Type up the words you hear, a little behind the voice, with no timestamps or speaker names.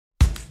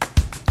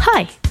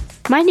Hi,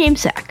 my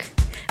name's Zach.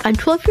 I'm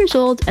 12 years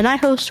old and I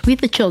host We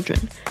the Children,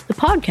 the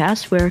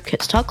podcast where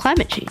kids talk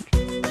climate change.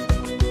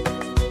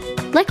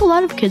 Like a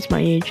lot of kids my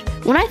age,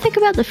 when I think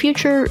about the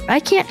future, I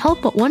can't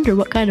help but wonder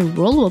what kind of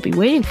world will be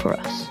waiting for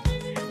us.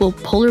 Will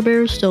polar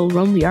bears still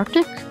roam the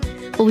Arctic?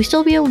 Will we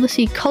still be able to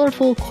see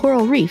colorful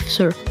coral reefs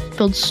or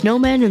build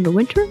snowmen in the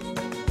winter?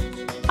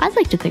 I'd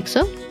like to think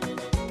so.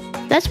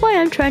 That's why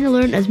I'm trying to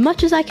learn as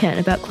much as I can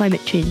about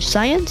climate change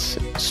science,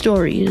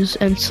 stories,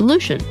 and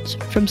solutions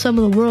from some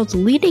of the world's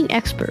leading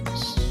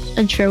experts,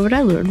 and share what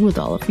I learned with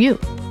all of you.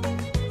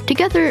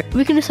 Together,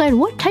 we can decide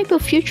what type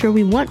of future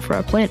we want for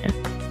our planet.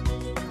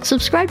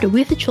 Subscribe to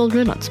We the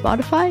Children on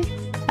Spotify,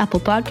 Apple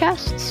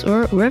Podcasts,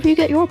 or wherever you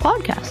get your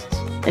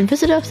podcasts, and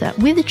visit us at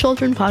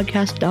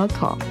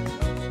wethechildrenpodcast.com.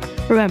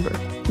 Remember,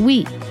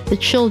 we, the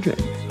children,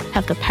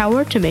 have the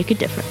power to make a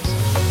difference.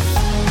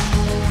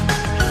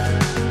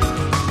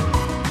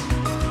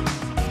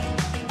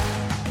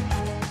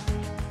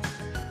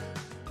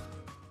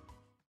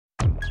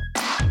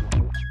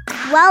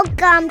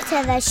 Welcome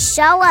to the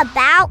show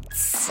about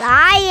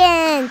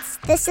science.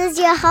 This is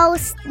your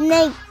host,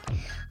 Nate.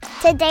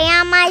 Today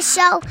on my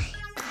show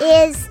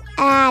is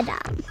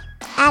Adam.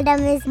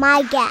 Adam is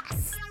my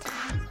guest.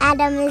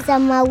 Adam is a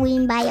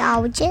marine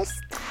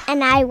biologist,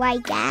 and I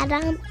like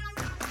Adam.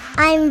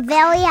 I'm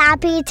very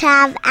happy to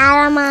have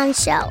Adam on the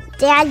show.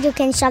 Dad, you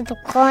can shut the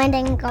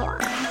recording and go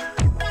on.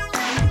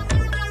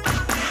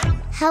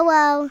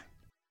 Hello.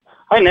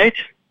 Hi,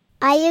 Nate.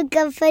 Are you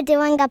good for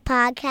doing a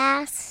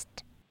podcast?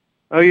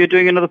 Oh, you're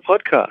doing another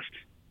podcast?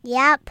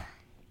 Yep.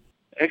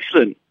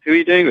 Excellent. Who are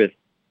you doing with?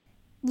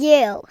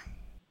 You.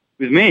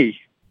 With me?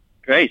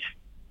 Great.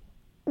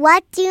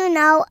 What do you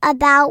know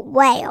about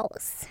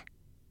whales?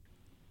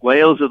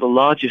 Whales are the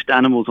largest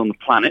animals on the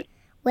planet.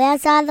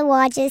 Whales are the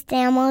largest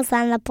animals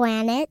on the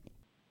planet.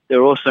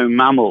 They're also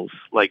mammals,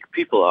 like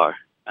people are,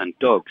 and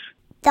dogs.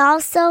 They're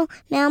also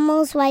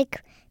mammals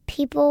like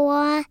people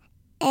are,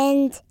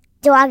 and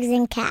dogs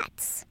and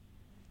cats.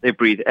 They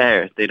breathe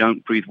air. They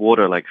don't breathe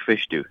water like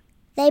fish do.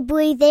 They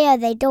breathe air.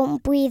 They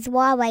don't breathe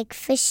water like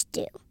fish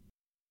do.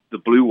 The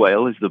blue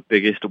whale is the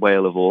biggest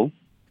whale of all.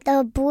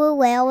 The blue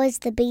whale is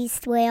the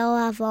biggest whale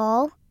of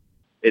all.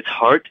 Its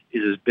heart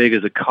is as big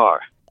as a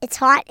car. Its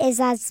heart is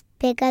as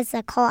big as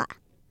a car.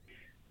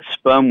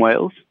 Sperm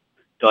whales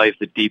dive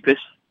the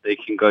deepest. They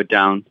can go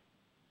down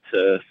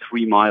to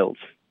 3 miles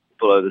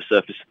below the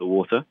surface of the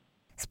water.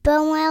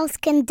 Sperm whales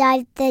can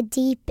dive the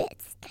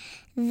deepest.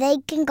 They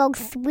can go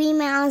 3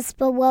 miles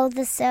below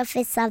the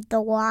surface of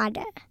the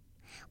water.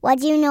 What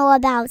do you know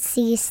about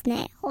sea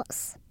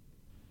snails?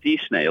 Sea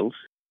snails?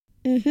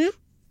 Mm-hmm.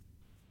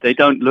 They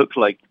don't look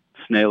like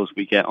snails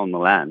we get on the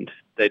land.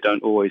 They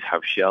don't always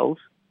have shells.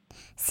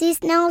 Sea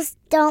snails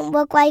don't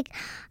look like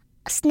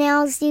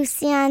snails you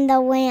see on the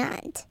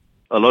land.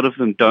 A lot of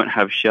them don't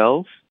have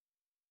shells.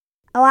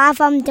 A lot of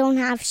them don't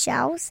have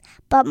shells,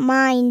 but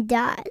mine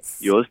does.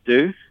 Yours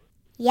do?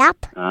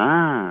 Yep.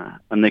 Ah,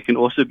 and they can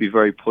also be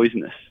very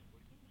poisonous.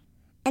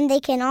 And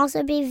they can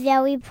also be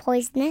very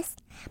poisonous,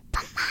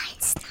 but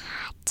mine's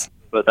not.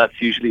 But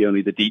that's usually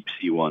only the deep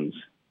sea ones,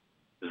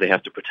 because they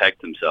have to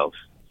protect themselves.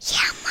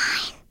 Yeah,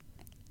 mine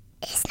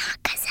is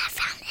not because I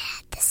found it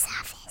at the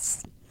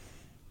surface.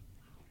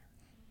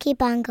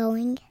 Keep on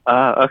going.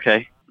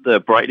 Okay. The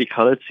brightly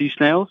colored sea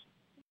snails?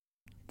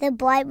 The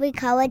brightly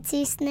colored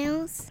sea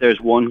snails? There's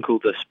one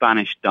called the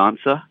Spanish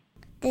dancer.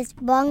 There's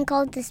one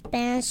called the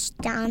Spanish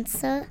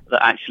dancer.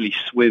 That actually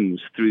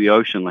swims through the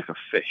ocean like a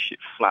fish. It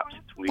flaps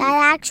its wings.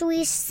 That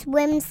actually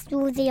swims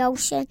through the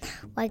ocean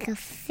like a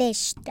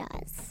fish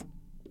does.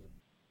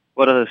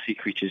 What other sea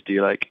creatures do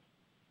you like?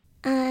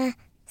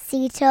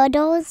 Sea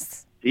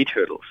turtles? Sea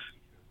turtles.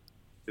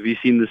 Have you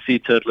seen the sea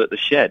turtle at the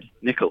shed,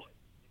 Nickel?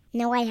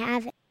 No, I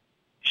haven't.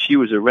 She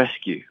was a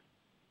rescue.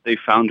 They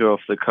found her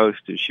off the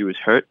coast and she was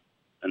hurt,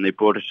 and they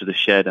brought her to the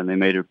shed and they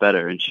made her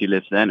better, and she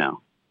lives there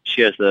now.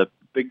 She has a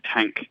big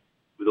tank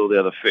with all the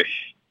other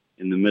fish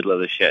in the middle of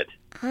the shed.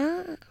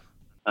 Ah.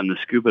 And the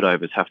scuba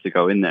divers have to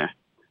go in there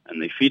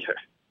and they feed her.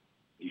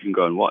 You can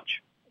go and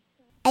watch.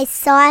 I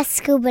saw a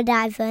scuba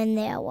diver in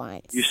there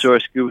once. You saw a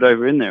scuba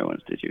diver in there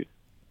once, did you?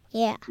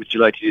 Yeah. Would you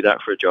like to do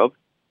that for a job?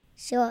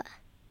 Sure.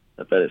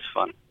 I bet it's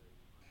fun.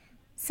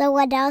 So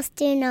what else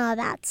do you know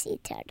about sea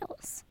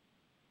turtles?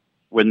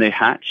 When they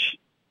hatch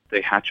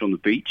on the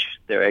beach.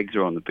 Their eggs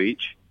are on the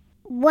beach.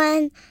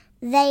 When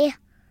they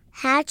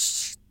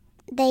hatch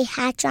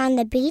on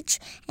the beach,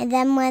 and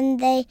then when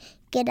they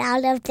get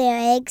out of their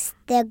eggs,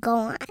 they're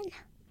gone.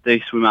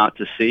 They swim out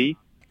to sea.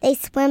 They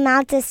swim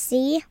out to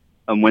sea.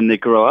 And when they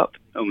grow up,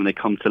 and when they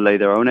come to lay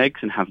their own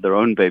eggs and have their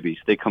own babies,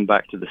 they come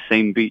back to the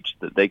same beach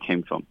that they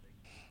came from.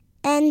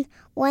 And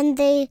when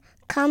they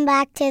come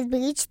back to the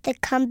beach, they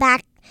come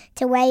back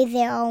to lay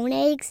their own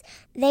eggs.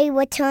 They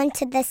return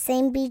to the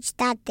same beach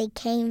that they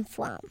came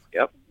from.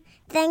 Yep.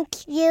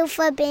 Thank you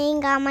for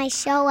being on my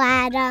show,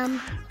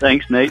 Adam.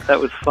 Thanks, Nate. That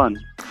was fun.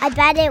 I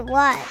bet it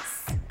was.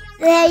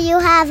 There you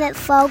have it,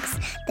 folks.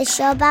 The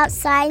show about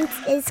science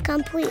is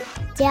complete.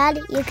 Dad,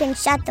 you can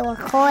shut the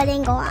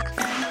recording off.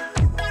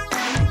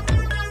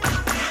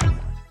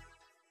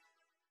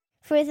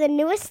 For the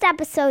newest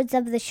episodes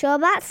of the Show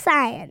About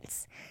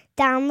Science,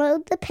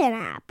 download the PIN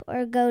app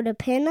or go to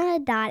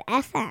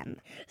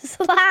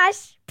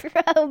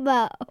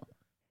pinna.fm/promo.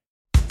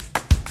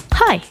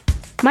 Hi,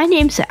 my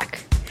name's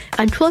Zach.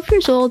 I'm 12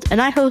 years old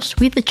and I host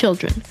We the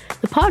Children,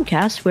 the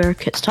podcast where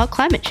kids talk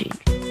climate change.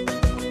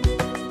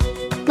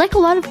 Like a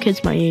lot of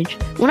kids my age,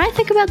 when I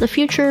think about the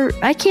future,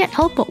 I can't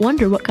help but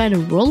wonder what kind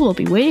of world will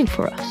be waiting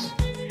for us.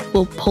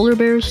 Will polar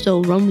bears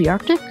still roam the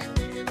Arctic?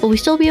 Will we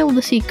still be able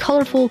to see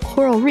colorful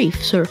coral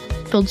reefs or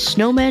build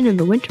snowmen in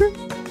the winter?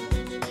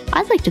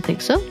 I'd like to think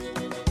so.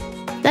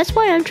 That's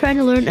why I'm trying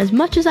to learn as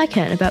much as I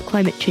can about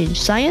climate change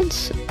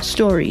science,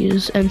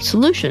 stories, and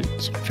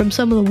solutions from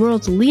some of the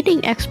world's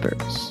leading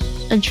experts,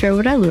 and share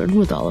what I learned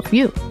with all of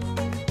you.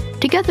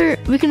 Together,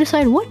 we can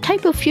decide what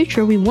type of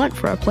future we want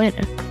for our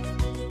planet.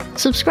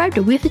 Subscribe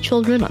to We the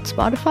Children on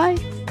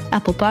Spotify,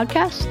 Apple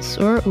Podcasts,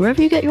 or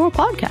wherever you get your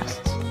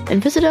podcasts,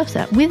 and visit us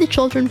at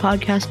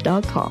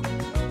wethechildrenpodcast.com.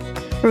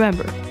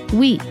 Remember,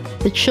 we,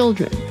 the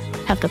children,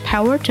 have the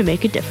power to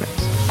make a difference.